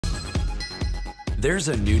There's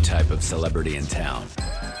a new type of celebrity in town.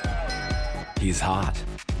 He's hot.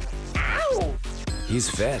 Ow! He's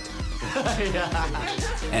fit.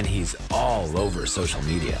 And he's all over social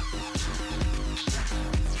media.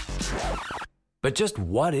 But just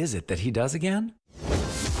what is it that he does again?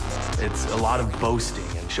 It's a lot of boasting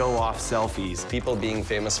and show-off selfies. People being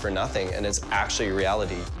famous for nothing, and it's actually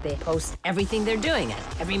reality. They post everything they're doing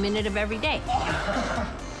every minute of every day.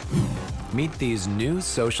 Meet these new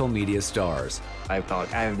social media stars. I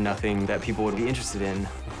thought I have nothing that people would be interested in.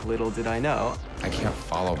 Little did I know. I can't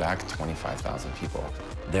follow back 25,000 people.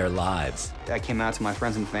 Their lives. I came out to my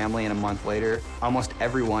friends and family, and a month later, almost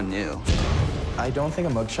everyone knew. I don't think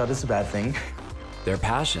a mugshot is a bad thing. Their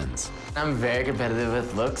passions. I'm very competitive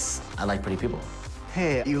with looks. I like pretty people.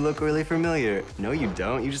 Hey, you look really familiar. No, you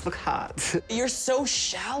don't. You just look hot. You're so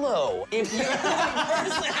shallow. If you're a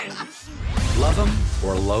person. Love them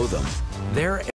or loathe them, they're